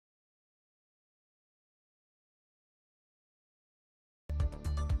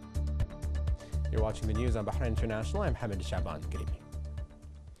You're watching the news on Bahrain International. I'm Hamid Shaban. Good evening.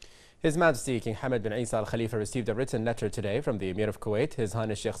 His Majesty King Hamad bin Isa Al Khalifa received a written letter today from the Emir of Kuwait, His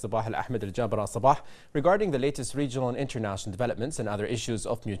Highness Sheikh Sabah Al Ahmed Al Jaber Al Sabah, regarding the latest regional and international developments and other issues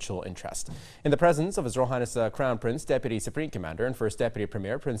of mutual interest. In the presence of His Royal Highness Crown Prince, Deputy Supreme Commander and First Deputy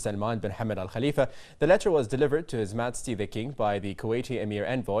Premier Prince Salman bin Hamad Al Khalifa, the letter was delivered to His Majesty the King by the Kuwaiti Emir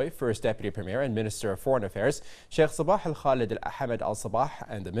Envoy, First Deputy Premier and Minister of Foreign Affairs, Sheikh Sabah Al Khalid Al Ahmed Al Sabah,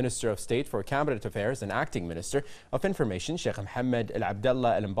 and the Minister of State for Cabinet Affairs and Acting Minister of Information, Sheikh Mohammed Al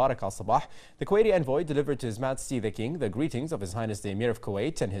Abdullah Al Mubarak Al Sabah. The Kuwaiti envoy delivered to His Majesty the King the greetings of His Highness the Emir of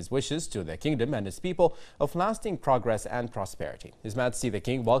Kuwait and his wishes to the kingdom and its people of lasting progress and prosperity. His Majesty the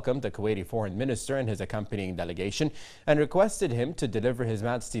King welcomed the Kuwaiti Foreign Minister and his accompanying delegation and requested him to deliver His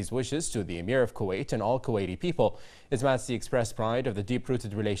Majesty's wishes to the Emir of Kuwait and all Kuwaiti people. His Majesty expressed pride of the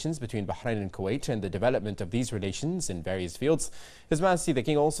deep-rooted relations between Bahrain and Kuwait and the development of these relations in various fields. His Majesty the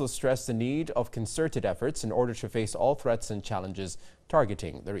King also stressed the need of concerted efforts in order to face all threats and challenges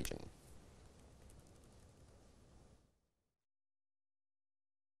targeting the region.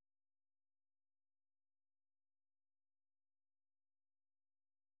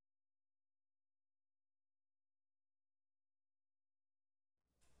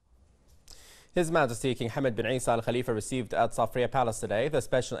 His Majesty King Hamad bin Isa Al Khalifa received at Safriya Palace today the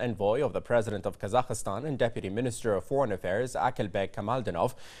special envoy of the President of Kazakhstan and Deputy Minister of Foreign Affairs Akelbek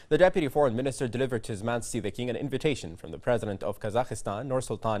Kamaldinov. The Deputy Foreign Minister delivered to His Majesty the King an invitation from the President of Kazakhstan,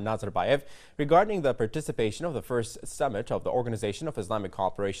 Nursultan Nazarbayev, regarding the participation of the first summit of the Organization of Islamic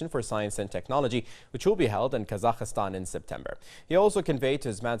Cooperation for Science and Technology, which will be held in Kazakhstan in September. He also conveyed to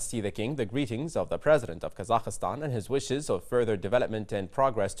His Majesty the King the greetings of the President of Kazakhstan and his wishes of further development and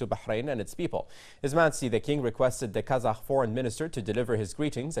progress to Bahrain and its people. His Majesty the King requested the Kazakh Foreign Minister to deliver his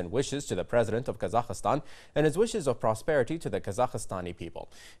greetings and wishes to the President of Kazakhstan and his wishes of prosperity to the Kazakhstani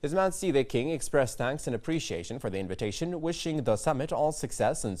people. His Majesty the King expressed thanks and appreciation for the invitation, wishing the summit all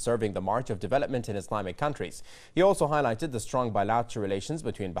success in serving the march of development in Islamic countries. He also highlighted the strong bilateral relations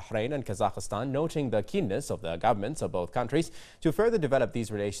between Bahrain and Kazakhstan, noting the keenness of the governments of both countries to further develop these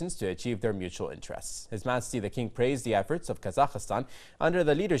relations to achieve their mutual interests. His Majesty the King praised the efforts of Kazakhstan under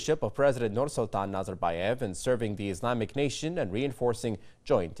the leadership of President Nursultan Nazarbayev in serving the Islamic nation and reinforcing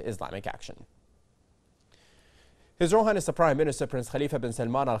joint Islamic action. His Royal Highness the Prime Minister Prince Khalifa bin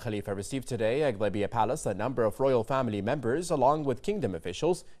Salman Al Khalifa received today at Glebia Palace a number of royal family members along with kingdom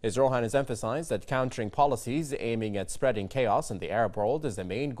officials. His Royal Highness emphasized that countering policies aiming at spreading chaos in the Arab world is the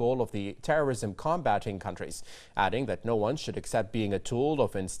main goal of the terrorism combating countries, adding that no one should accept being a tool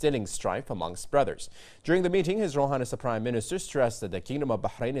of instilling strife amongst brothers. During the meeting, His Royal Highness the Prime Minister stressed that the Kingdom of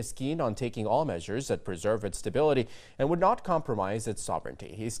Bahrain is keen on taking all measures that preserve its stability and would not compromise its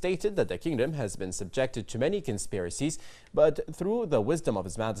sovereignty. He stated that the kingdom has been subjected to many conspiracies, but through the wisdom of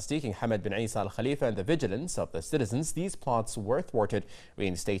His Majesty King Hamad bin Isa Al Khalifa and the vigilance of the citizens, these plots were thwarted,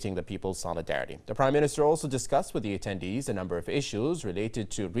 reinstating the people's solidarity. The Prime Minister also discussed with the attendees a number of issues related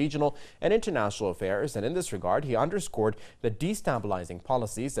to regional and international affairs, and in this regard, he underscored that destabilizing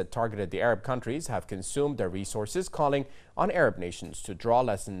policies that targeted the Arab countries have consumed their resources, calling on Arab nations to draw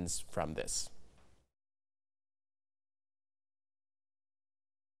lessons from this.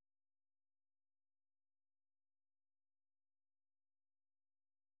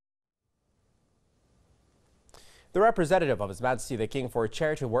 The representative of His Majesty the King for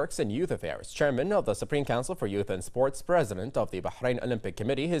Charity Works and Youth Affairs, Chairman of the Supreme Council for Youth and Sports, President of the Bahrain Olympic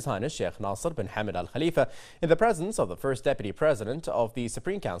Committee, His Highness Sheikh Nasser bin Hamad Al Khalifa, in the presence of the First Deputy President of the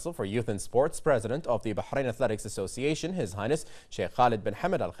Supreme Council for Youth and Sports, President of the Bahrain Athletics Association, His Highness Sheikh Khalid bin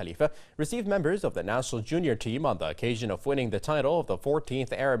Hamad Al Khalifa, received members of the national junior team on the occasion of winning the title of the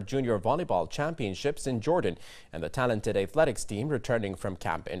 14th Arab Junior Volleyball Championships in Jordan and the talented athletics team returning from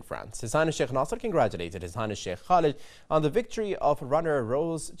camp in France. His Highness Sheikh Nasser congratulated His Highness Sheikh Khalid on the victory of runner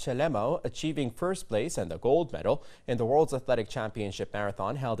Rose Chelemo, achieving first place and the gold medal in the World's Athletic Championship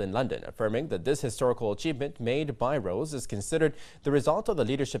Marathon held in London, affirming that this historical achievement made by Rose is considered the result of the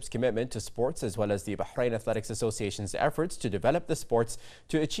leadership's commitment to sports as well as the Bahrain Athletics Association's efforts to develop the sports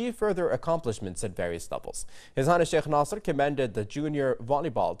to achieve further accomplishments at various levels. His Highness Sheikh Nasser commended the junior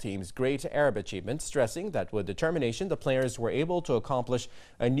volleyball team's great Arab achievement, stressing that with determination the players were able to accomplish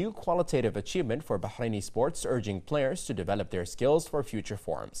a new qualitative achievement for Bahraini sports, urging encouraging players to develop their skills for future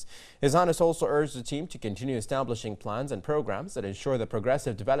forums. His Highness also urged the team to continue establishing plans and programs that ensure the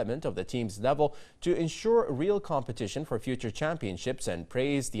progressive development of the team's level to ensure real competition for future championships, and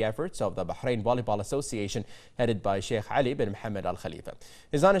praised the efforts of the Bahrain Volleyball Association headed by Sheikh Ali bin Mohammed Al Khalifa.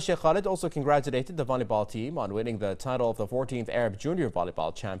 His Highness Sheikh Khalid also congratulated the volleyball team on winning the title of the 14th Arab Junior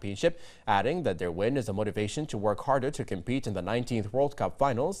Volleyball Championship, adding that their win is a motivation to work harder to compete in the 19th World Cup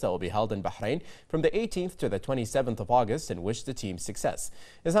finals that will be held in Bahrain from the 18th to the 27th of August, and wished the team success.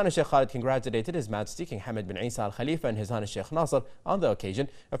 His Highness Sheikh Khalid congratulated His Majesty King Hamad bin Isa Al Khalifa and His Highness Sheikh Nasser on the occasion,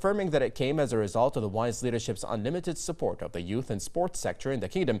 affirming that it came as a result of the wise leadership's unlimited support of the youth and sports sector in the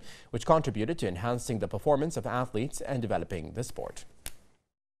kingdom, which contributed to enhancing the performance of athletes and developing the sport.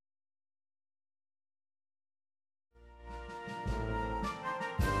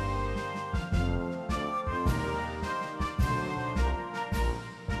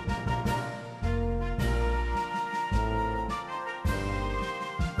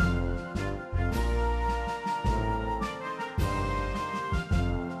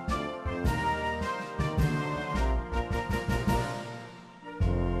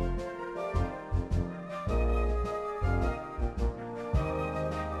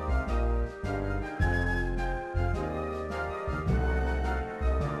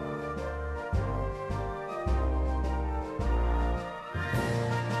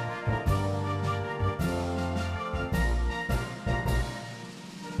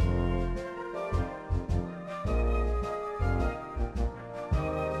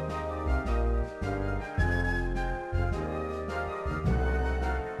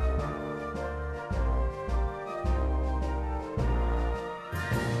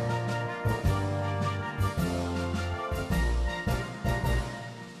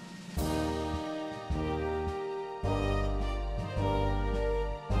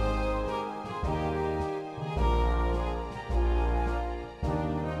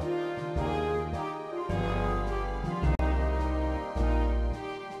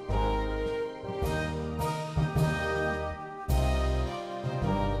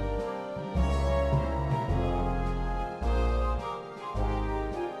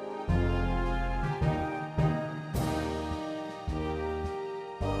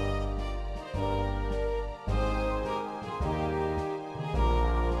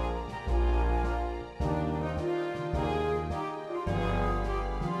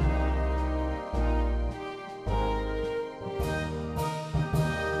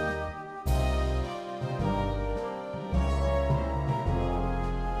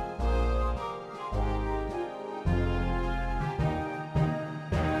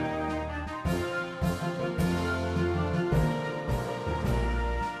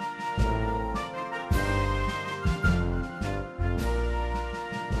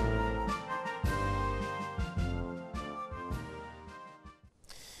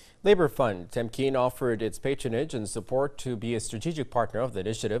 Labour Fund Temkeen offered its patronage and support to be a strategic partner of the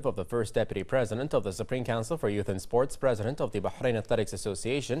initiative of the first Deputy President of the Supreme Council for Youth and Sports, President of the Bahrain Athletics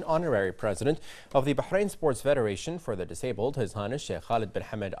Association, Honorary President of the Bahrain Sports Federation for the Disabled, His Highness Sheikh Khalid bin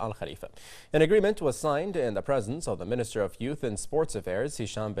Hamad Al Khalifa. An agreement was signed in the presence of the Minister of Youth and Sports Affairs,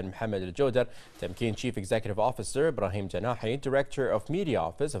 Hisham bin Mohammed Al Jodar, Temkeen Chief Executive Officer, Ibrahim Janahi, Director of Media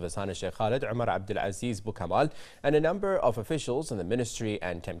Office of His Highness Sheikh Khalid, Umar Abdul Aziz Bukamal, and a number of officials in the ministry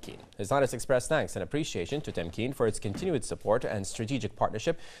and Temkeen. His Highness expressed thanks and appreciation to Temkeen for its continued support and strategic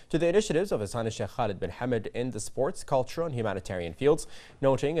partnership to the initiatives of His Highness Sheikh Khalid bin Hamad in the sports, cultural and humanitarian fields,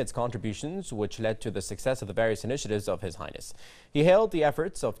 noting its contributions which led to the success of the various initiatives of His Highness. He hailed the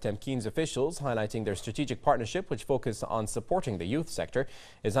efforts of Temkeen's officials, highlighting their strategic partnership which focused on supporting the youth sector.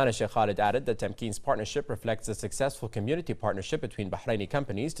 His Highness Sheikh Khalid added that Temkeen's partnership reflects a successful community partnership between Bahraini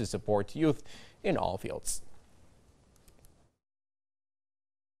companies to support youth in all fields.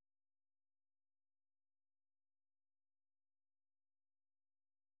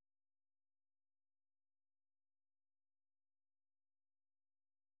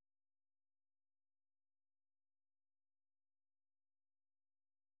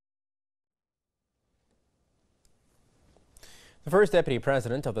 The first Deputy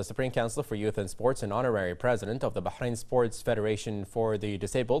President of the Supreme Council for Youth and Sports and Honorary President of the Bahrain Sports Federation for the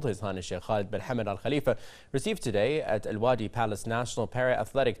Disabled, His Highness Sheikh Khalid bin Hamad Al Khalifa, received today at Al Wadi Palace National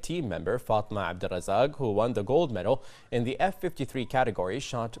Para-Athletic Team member Fatma Abdulrazak, who won the gold medal in the F53 category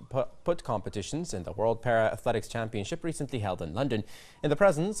shot put competitions in the World Para-Athletics Championship recently held in London, in the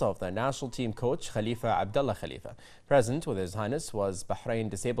presence of the national team coach Khalifa Abdullah Khalifa. Present with His Highness was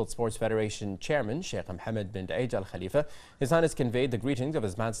Bahrain Disabled Sports Federation Chairman Sheikh Mohammed bin Eid Al Khalifa, His Highness Palace conveyed the greetings of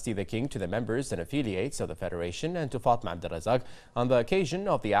His Majesty the King to the members and affiliates of the Federation and to Fatma Abdul Razak on the occasion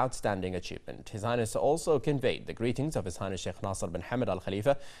of the outstanding achievement. His Highness also conveyed the greetings of His Highness Sheikh Nasser bin Hamad Al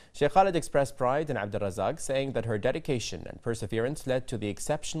Khalifa. Sheikh Khalid expressed pride in Abdul Razak, saying that her dedication and perseverance led to the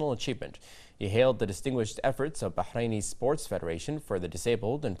exceptional achievement. He hailed the distinguished efforts of Bahraini Sports Federation for the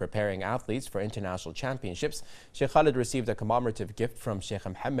disabled in preparing athletes for international championships. Sheikh Khalid received a commemorative gift from Sheikh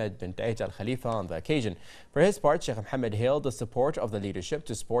Mohammed bin Tayj Al Khalifa on the occasion. For his part, Sheikh Mohammed hailed the support of the leadership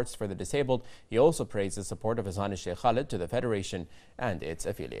to sports for the disabled. He also praised the support of His Highness Sheikh Khalid to the Federation and its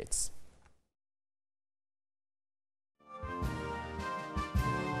affiliates.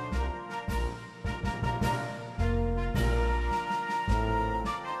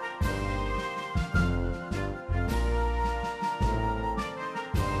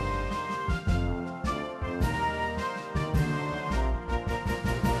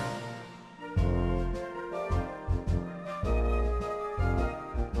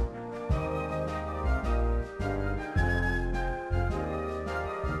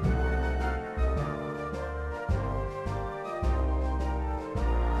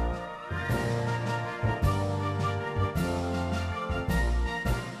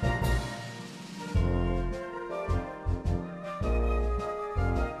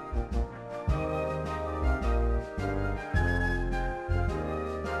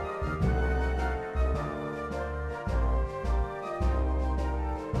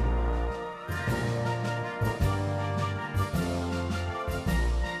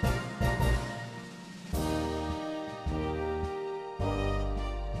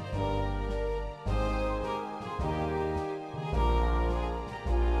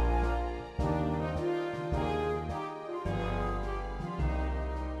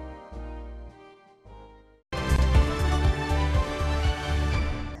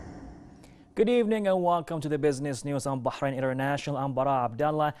 Good evening and welcome to the business news on Bahrain International. I'm Bara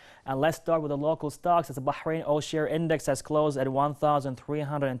Abdallah, and let's start with the local stocks as the Bahrain All-Share Index has closed at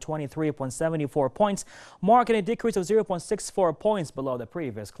 1,323.74 points, marking a decrease of 0.64 points below the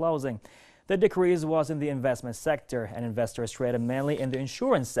previous closing. The decrease was in the investment sector, and investors traded mainly in the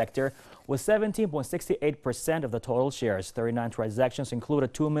insurance sector with 17.68% of the total shares. 39 transactions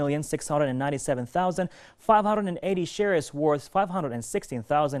included 2,697,580 shares worth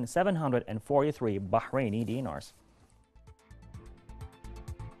 516,743 Bahraini dinars.